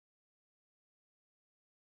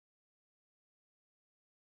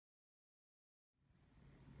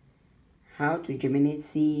How to germinate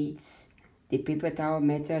seeds, the paper towel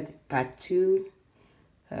method, part 2.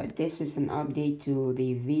 This is an update to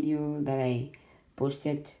the video that I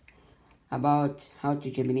posted about how to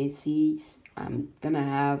germinate seeds. I'm gonna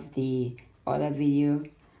have the other video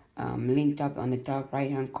linked up on the top right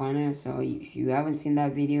hand corner, so if you haven't seen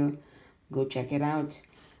that video, go check it out.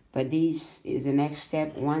 But this is the next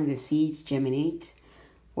step. Once the seeds germinate,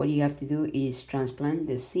 what you have to do is transplant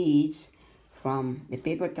the seeds from the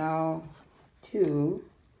paper towel to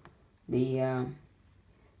the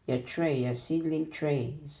your tray, your seedling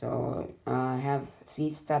tray. So I have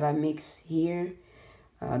seed starter mix here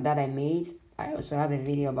that I made. I also have a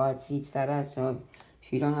video about seed starter, so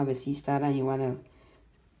if you don't have a seed starter and you want to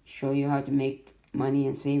show you how to make money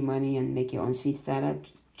and save money and make your own seed starter,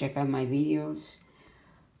 check out my videos.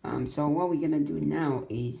 So what we're gonna do now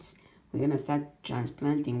is we're gonna start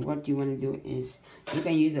transplanting. What you want to do is you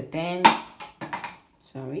can use a pen.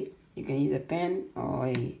 You can use a pen or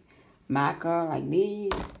a marker like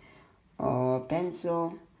this, or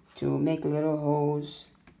pencil to make little holes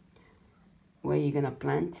where you're gonna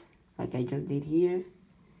plant, like I just did here.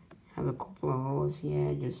 Have a couple of holes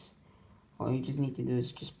here. All you just need to do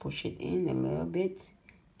is just push it in a little bit,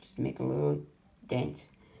 just make a little dent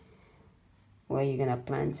where you're gonna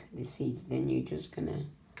plant the seeds. Then you're just gonna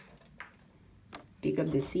pick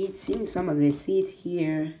up the seeds. Seeing some of the seeds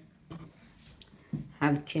here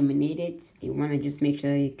have germinated, you want to just make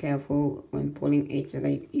sure you're careful when pulling it, so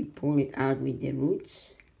that you pull it out with the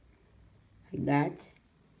roots like that,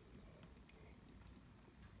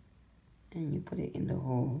 and you put it in the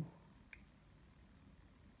hole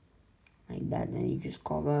like that. Then you just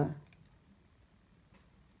cover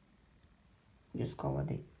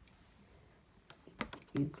it.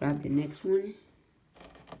 You grab the next one.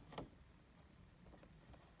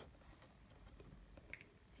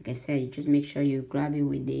 Like I said, you just make sure you grab it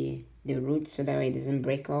with the roots so that way it doesn't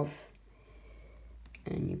break off.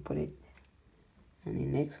 And you put it on the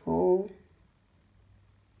next hole.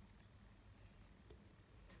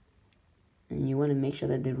 And you want to make sure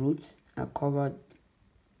that the roots are covered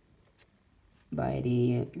by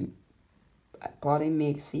the potting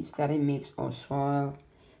mix, seed starting mix, or soil.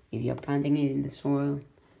 If you're planting it in the soil,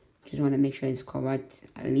 just want to make sure it's covered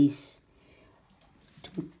at least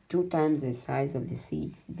two times the size of the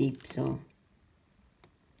seeds deep. So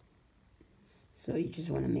you just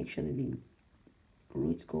want to make sure that the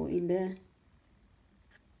roots go in there.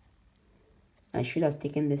 I should have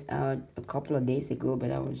taken this out a couple of days ago,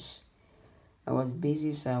 but I was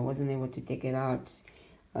busy, so I wasn't able to take it out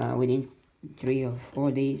within 3 or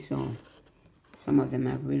 4 days. So some of them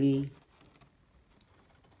have really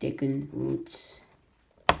taken roots.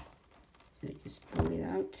 So just pull it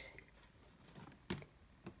out.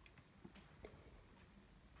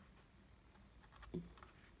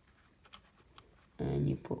 And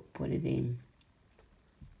you put it in.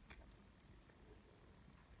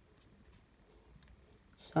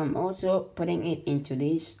 So I'm also putting it into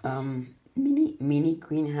this mini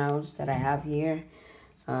greenhouse that I have here.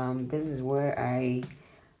 This is where I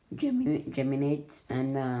germinate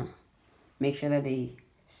and make sure that the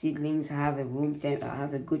seedlings have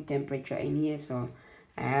a good temperature in here. So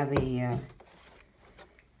I have a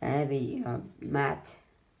mat,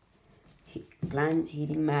 plant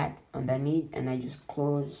heating mat underneath, and I just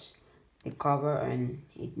close the cover, and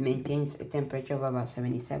it maintains a temperature of about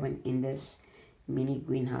 77 in this mini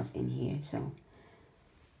greenhouse in here. So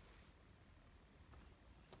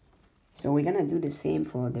we're gonna do the same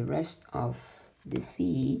for the rest of the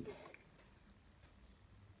seeds.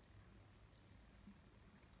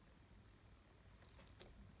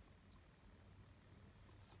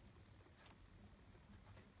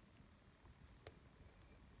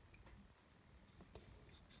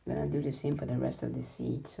 I'm gonna do the same for the rest of the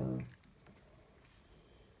seeds. So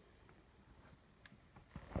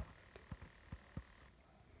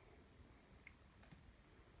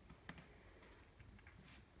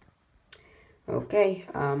okay,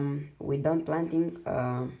 we're done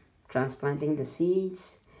transplanting the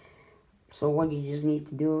seeds. So what you just need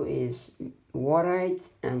to do is water it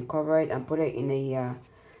and cover it and put it in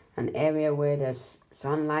an area where there's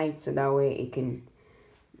sunlight, so that way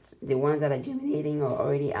the ones that are germinating or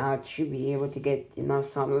already out should be able to get enough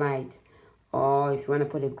sunlight. Or if you want to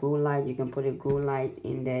put a grow light, you can put a grow light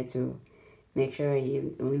in there to make sure it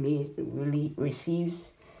really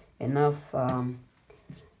receives enough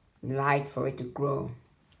light for it to grow.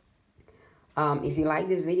 If you like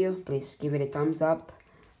this video, please give it a thumbs up.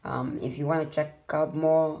 If you want to check out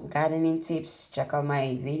more gardening tips, check out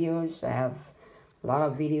my videos. I have a lot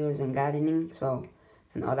of videos on gardening,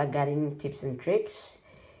 and other gardening tips and tricks.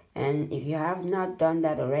 And if you have not done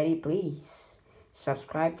that already, please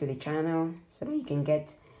subscribe to the channel so that you can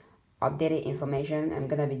get updated information. I'm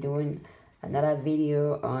gonna be doing another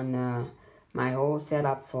video on my whole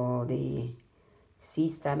setup for the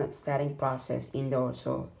seed starting process indoors.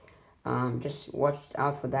 So just watch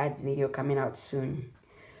out for that video coming out soon.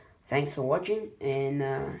 Thanks for watching, and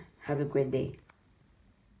have a great day.